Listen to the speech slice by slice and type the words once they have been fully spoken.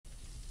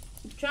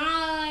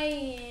Try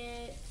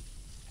it.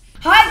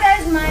 Hi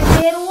guys, my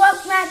name is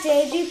welcome back to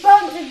ABG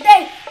Pro.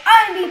 Today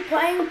I'm going to be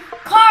playing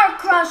Car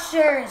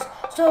Crushers.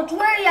 So it's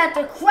where you have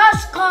to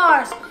crush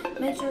cars.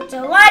 Make sure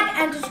to like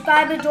and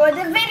subscribe. Enjoy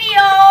the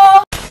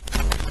video.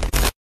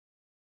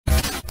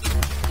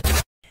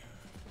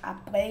 I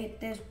played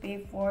this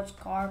before. It's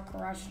Car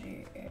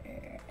Crushers.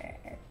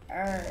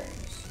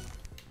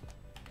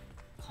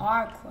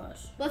 Car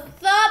Crush.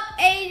 What's up,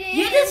 Aiden?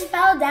 You just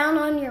fell down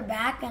on your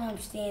back and I'm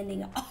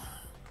standing up.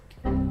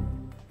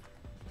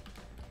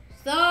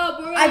 So,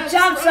 bro, I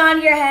jumped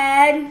on your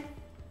head.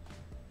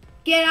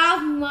 Get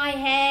off my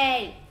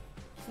head.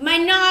 It's my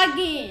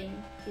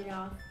noggin. Get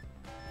off.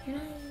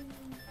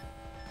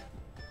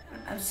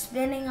 I'm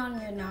spinning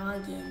on your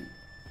noggin.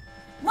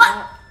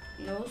 What?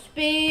 No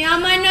spinning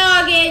on my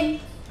noggin.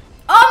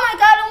 Oh my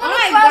god, I want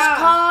to crush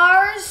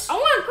cars. I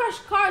want to crush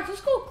cars.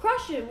 Let's go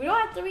crush it. We don't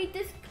have to read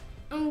this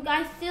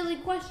guy's silly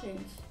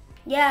questions.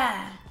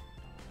 Yeah.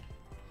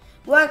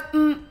 What?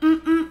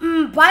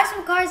 Buy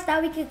some cars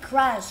that we could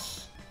crush.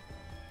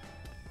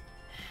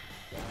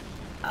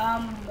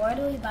 Where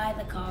do we buy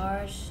the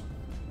cars?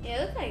 Yeah,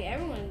 it looks like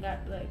everyone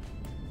got like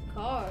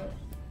cars.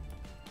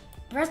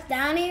 Press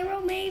down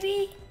arrow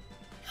maybe?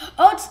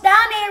 Oh, it's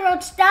down arrow,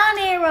 it's down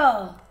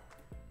arrow.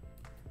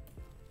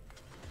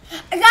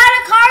 I got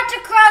a car to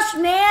crush,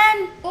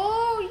 man.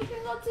 Oh, you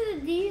can go to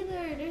the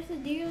dealer. There's a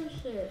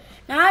dealership.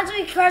 Now how do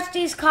we crush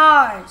these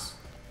cars?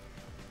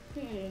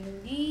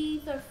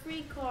 These are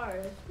free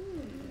cars.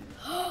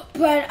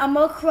 But I'm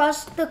gonna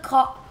crush the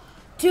car.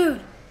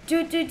 Dude.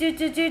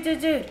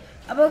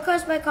 I'm gonna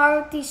crush my car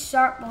with these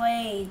sharp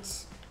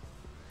blades.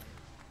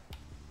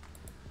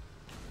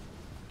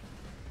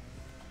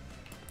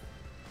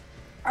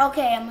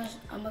 Okay, I'm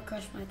gonna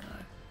crush my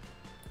car.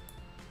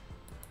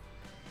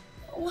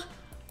 What?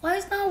 Why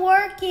is it not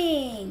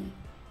working?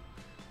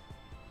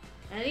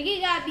 I think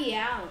it gotta be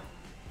out.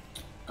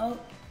 Oh,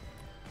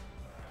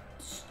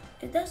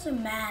 it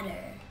doesn't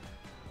matter.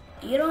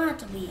 You don't have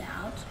to be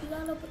out. You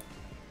gotta be.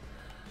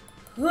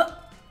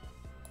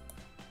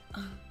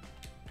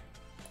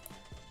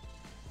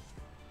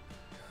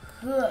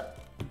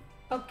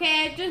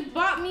 Okay, I just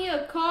bought me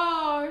a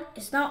car.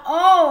 It's not.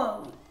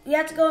 Oh, you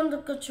have to go in the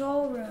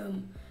control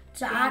room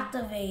to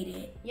activate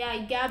it. Yeah,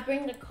 you gotta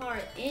bring the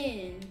car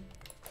in.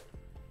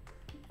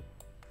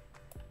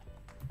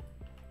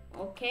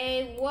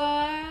 Okay, what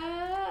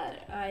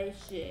I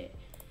should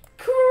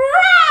crush?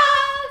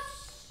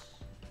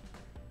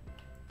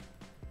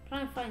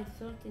 Trying to find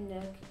something that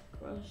I can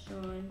crush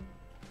on.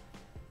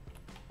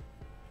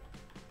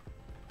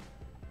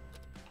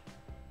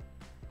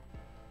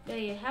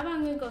 Yeah, how about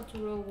I'm gonna go to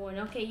row 1?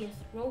 Okay, yes,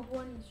 row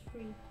 1 is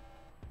free.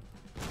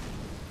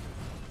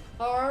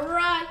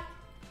 Alright,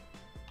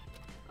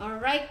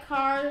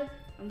 car.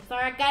 I'm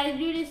sorry I gotta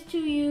do this to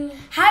you.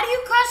 How do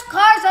you crush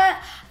cars?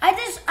 I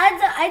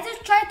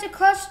just tried to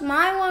crush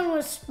my one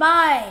with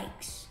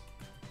spikes.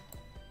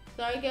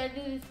 Sorry I gotta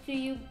do this to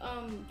you.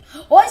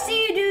 Oh, I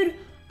see you, dude.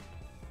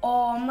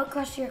 Oh, I'm gonna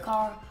crush your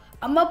car.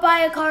 I'm gonna buy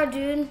a car,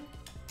 dude.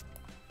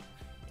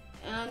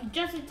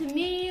 Adjust it to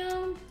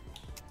medium.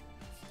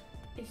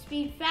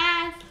 Speed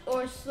fast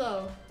or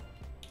slow.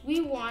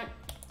 We want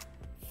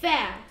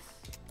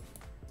fast.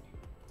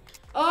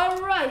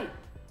 Alright.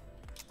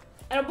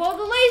 And above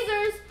the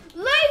lasers,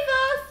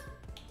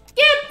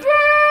 get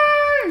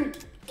burned!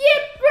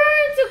 Get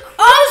burned to crush.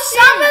 Oh,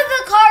 some of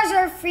the cars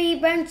are free,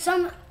 but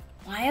some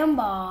I am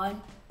bought.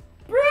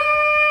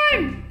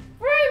 Burn!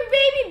 Burn,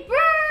 baby,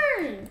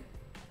 burn!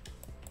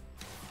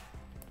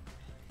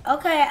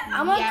 Okay,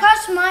 I'm gonna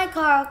crush my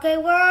car. Okay,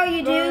 where are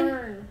you, dude?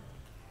 Burn.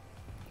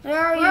 Where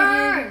are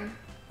you, dude?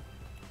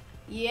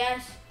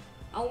 Yes,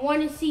 I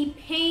want to see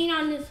paint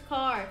on this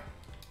car.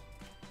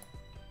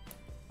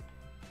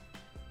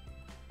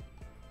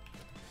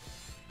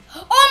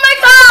 Oh my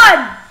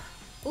god!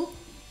 Oop,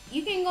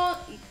 you can go.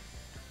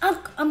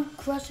 I'm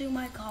crushing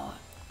my car.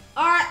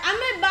 Alright, I'm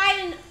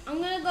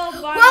gonna go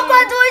buy. What am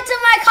I doing to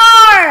my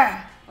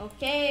car?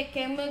 Okay,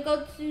 I'm gonna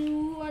go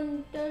to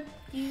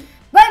 130.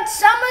 But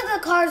some of the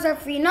cars are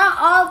free. Not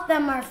all of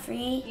them are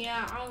free.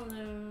 Yeah, all of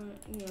them,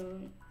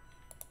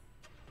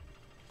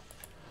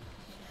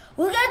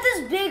 Look at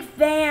this big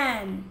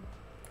van.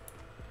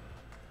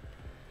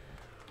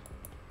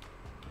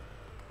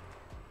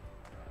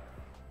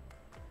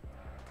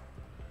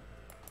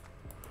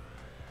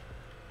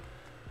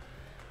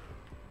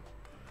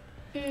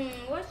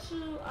 What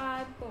should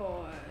I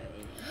buy?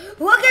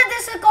 Look at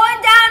this, it's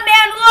going down,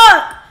 man,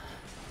 look!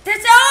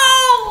 This,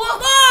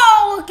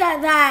 oh, look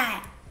at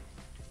that!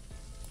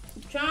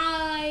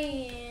 Try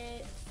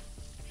it.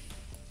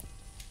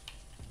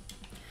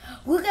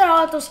 Look at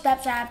all those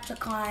steps I have to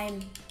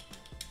climb.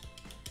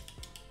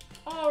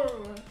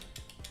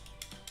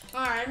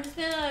 Alright, I'm just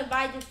gonna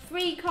buy this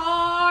free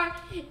car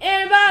and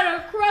I'm about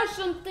to crush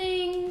some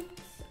things.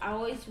 I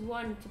always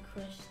wanted to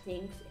crush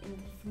things and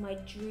this is my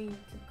dream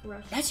to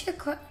crush. That's your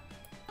crush.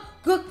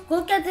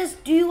 Look at this.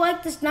 Do you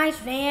like this nice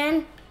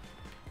van?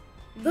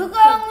 Look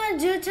what I'm gonna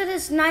do to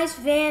this nice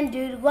van,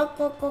 dude. Look.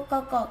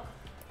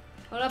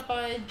 Hold up,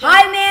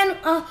 Hi, man.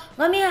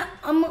 Let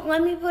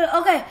me put.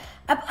 Okay,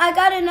 I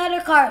got another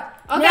card.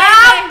 Okay. Now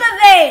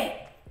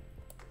activate.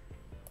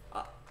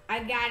 Oh,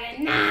 I got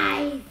a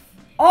knife.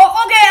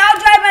 Oh, okay. I'll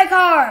drive my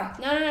car.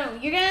 No.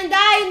 You're gonna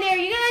die in there.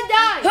 You're gonna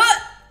die.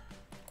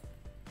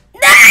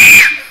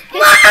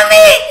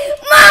 Mommy!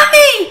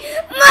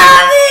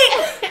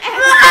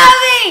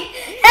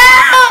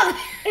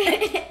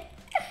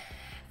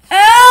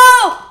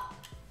 Help!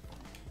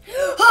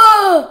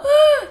 Help!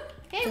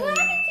 Hey, what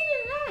happened to the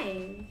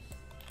knife?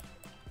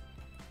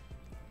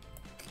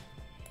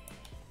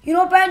 You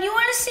know, Brad, you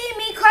want to see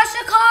me crush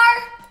a car?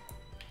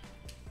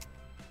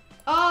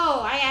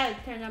 Oh, I gotta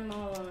turn them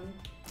all on.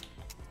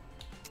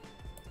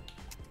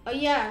 Oh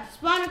yeah,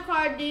 spawn a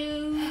car,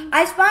 dude.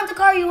 I spawned a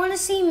car. You want to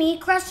see me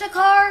crush a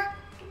car?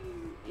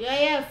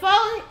 Yeah.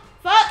 Follow.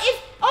 It's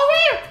over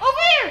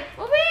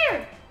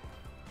here.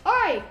 All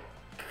right,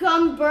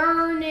 come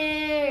burn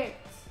it.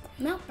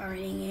 I'm not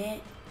burning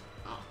it.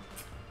 Oh,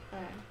 all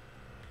right.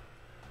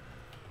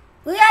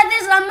 Look at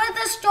this. I'm gonna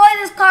destroy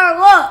this car.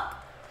 Look,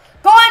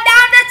 going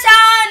down the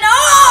town.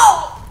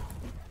 Oh!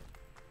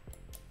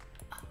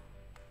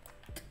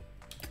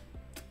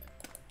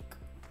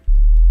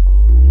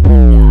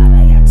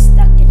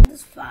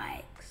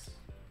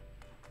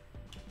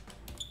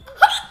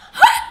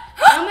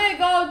 I'm gonna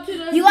go to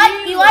the You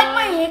like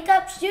my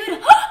hiccups,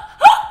 dude?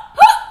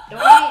 Don't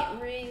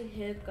get real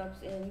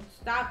hiccups and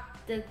stop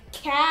the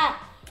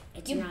cap.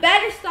 You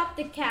better stop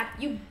the cap.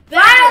 You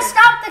better. I'll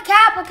stop the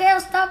cap. Okay,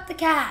 I'll stop the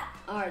cap.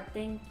 Alright,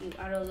 thank you.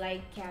 I don't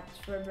like caps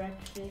for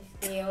breakfast.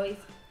 They always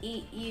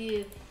eat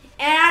you.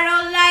 And I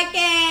don't like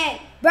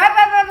it.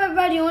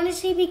 Brad, you want to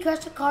see me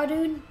crush a car,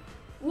 dude?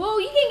 Whoa,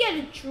 you can get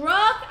a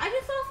truck? I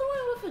just saw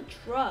someone with a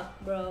truck,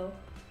 bro.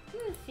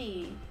 Let me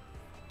see.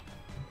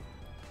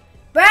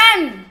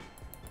 Bren!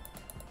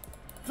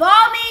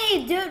 Follow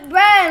me, dude.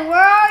 Bren,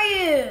 where are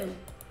you?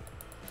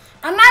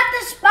 I'm at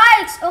the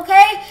spikes,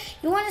 okay?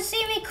 You want to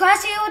see me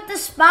crush it with the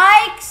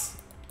spikes?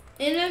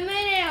 In a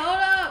minute,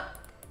 hold up.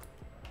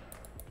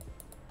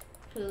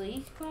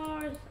 Police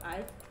cars,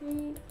 I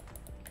think.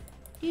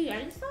 Dude,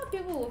 I just saw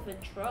people with a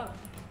truck.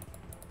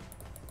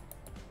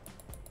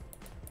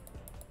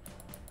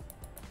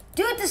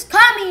 Dude, just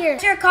come here.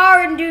 Get your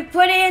car and, dude,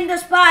 put it in the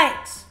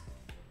spikes.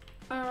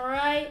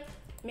 Alright.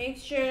 Make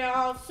sure you're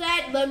all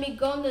set. Let me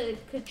go in the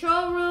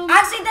control room.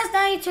 Actually, that's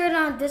not how you turn it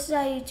on. This is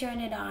how you turn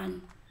it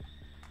on.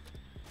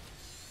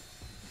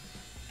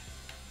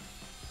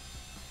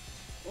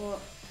 Well,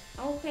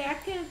 okay, I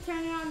could have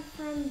turned it on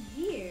from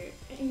here.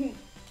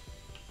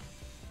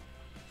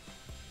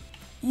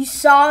 You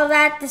saw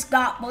that? This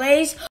got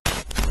blazed.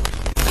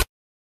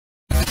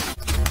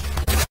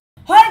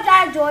 Hope you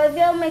guys enjoyed the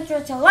video. Make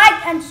sure to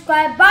like and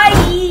subscribe.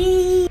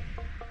 Bye!